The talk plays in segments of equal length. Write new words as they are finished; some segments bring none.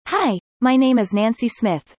Hi, my name is Nancy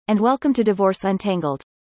Smith, and welcome to Divorce Untangled.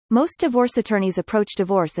 Most divorce attorneys approach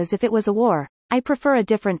divorce as if it was a war. I prefer a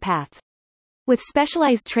different path. With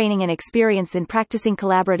specialized training and experience in practicing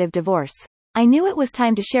collaborative divorce, I knew it was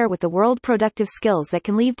time to share with the world productive skills that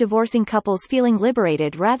can leave divorcing couples feeling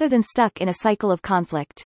liberated rather than stuck in a cycle of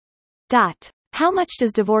conflict. How much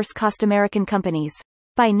does divorce cost American companies?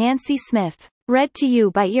 By Nancy Smith. Read to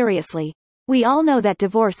you by Eriously. We all know that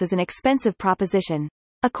divorce is an expensive proposition.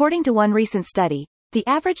 According to one recent study, the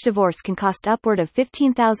average divorce can cost upward of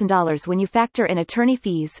 $15,000 when you factor in attorney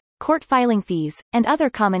fees, court filing fees, and other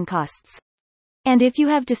common costs. And if you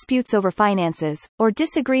have disputes over finances, or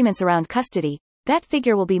disagreements around custody, that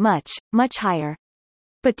figure will be much, much higher.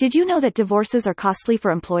 But did you know that divorces are costly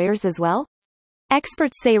for employers as well?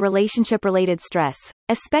 Experts say relationship-related stress,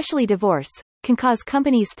 especially divorce, can cause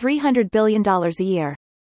companies $300 billion a year.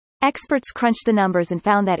 Experts crunched the numbers and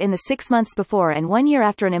found that in the 6 months before and 1 year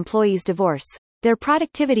after an employee's divorce, their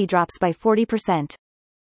productivity drops by 40%.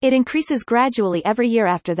 It increases gradually every year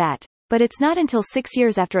after that, but it's not until 6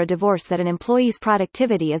 years after a divorce that an employee's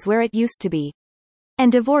productivity is where it used to be.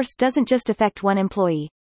 And divorce doesn't just affect one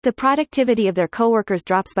employee. The productivity of their coworkers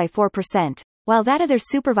drops by 4%, while that of their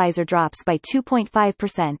supervisor drops by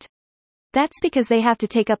 2.5%. That's because they have to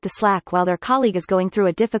take up the slack while their colleague is going through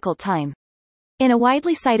a difficult time. In a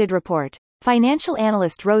widely cited report, financial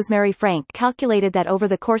analyst Rosemary Frank calculated that over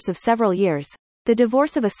the course of several years, the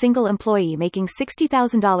divorce of a single employee making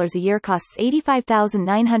 $60,000 a year costs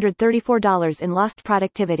 $85,934 in lost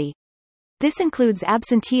productivity. This includes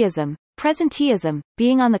absenteeism, presenteeism,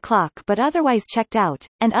 being on the clock but otherwise checked out,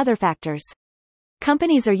 and other factors.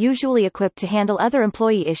 Companies are usually equipped to handle other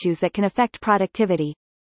employee issues that can affect productivity.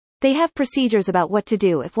 They have procedures about what to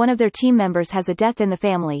do if one of their team members has a death in the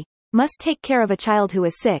family, must take care of a child who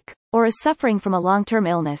is sick, or is suffering from a long-term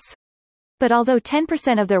illness. But although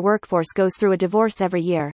 10% of their workforce goes through a divorce every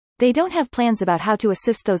year, they don't have plans about how to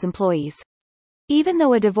assist those employees. Even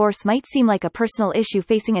though a divorce might seem like a personal issue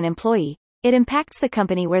facing an employee, it impacts the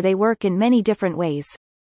company where they work in many different ways.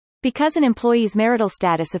 Because an employee's marital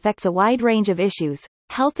status affects a wide range of issues,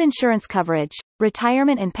 health insurance coverage,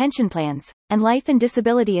 retirement and pension plans, and life and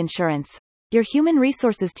disability insurance, your human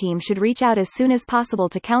resources team should reach out as soon as possible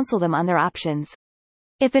to counsel them on their options.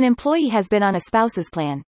 If an employee has been on a spouse's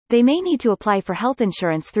plan, they may need to apply for health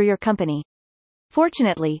insurance through your company.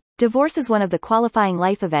 Fortunately, divorce is one of the qualifying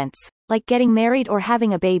life events, like getting married or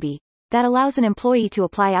having a baby, that allows an employee to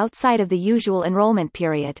apply outside of the usual enrollment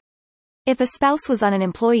period. If a spouse was on an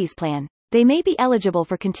employee's plan, they may be eligible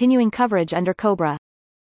for continuing coverage under COBRA.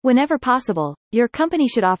 Whenever possible, your company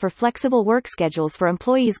should offer flexible work schedules for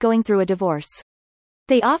employees going through a divorce.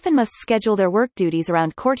 They often must schedule their work duties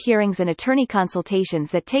around court hearings and attorney consultations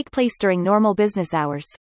that take place during normal business hours.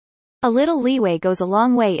 A little leeway goes a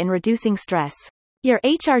long way in reducing stress. Your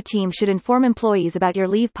HR team should inform employees about your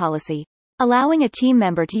leave policy. Allowing a team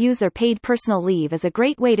member to use their paid personal leave is a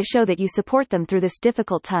great way to show that you support them through this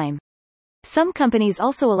difficult time. Some companies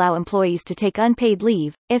also allow employees to take unpaid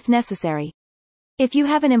leave, if necessary. If you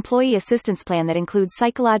have an employee assistance plan that includes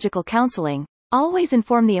psychological counseling, always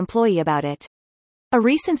inform the employee about it. A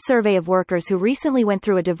recent survey of workers who recently went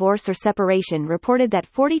through a divorce or separation reported that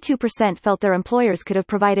 42% felt their employers could have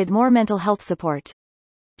provided more mental health support.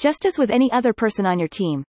 Just as with any other person on your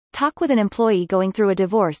team, talk with an employee going through a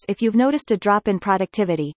divorce if you've noticed a drop in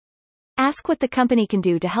productivity. Ask what the company can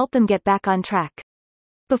do to help them get back on track.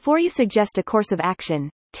 Before you suggest a course of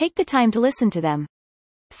action, take the time to listen to them.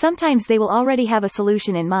 Sometimes they will already have a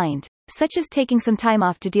solution in mind, such as taking some time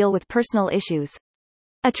off to deal with personal issues.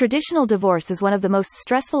 A traditional divorce is one of the most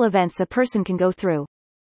stressful events a person can go through.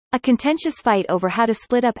 A contentious fight over how to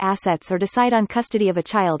split up assets or decide on custody of a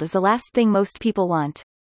child is the last thing most people want.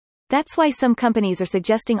 That's why some companies are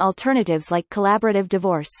suggesting alternatives like collaborative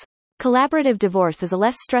divorce. Collaborative divorce is a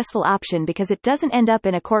less stressful option because it doesn't end up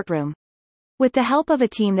in a courtroom. With the help of a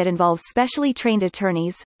team that involves specially trained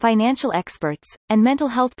attorneys, financial experts, and mental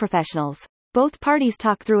health professionals, both parties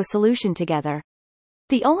talk through a solution together.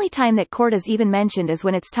 The only time that court is even mentioned is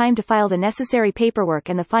when it's time to file the necessary paperwork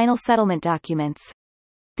and the final settlement documents.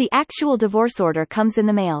 The actual divorce order comes in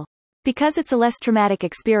the mail. Because it's a less traumatic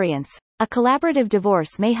experience, a collaborative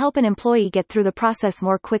divorce may help an employee get through the process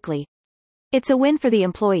more quickly. It's a win for the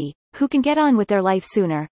employee, who can get on with their life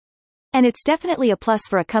sooner. And it's definitely a plus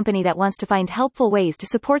for a company that wants to find helpful ways to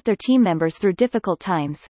support their team members through difficult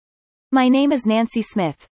times. My name is Nancy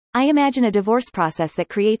Smith. I imagine a divorce process that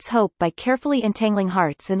creates hope by carefully entangling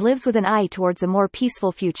hearts and lives with an eye towards a more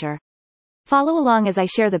peaceful future. Follow along as I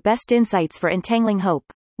share the best insights for entangling hope,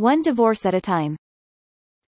 one divorce at a time.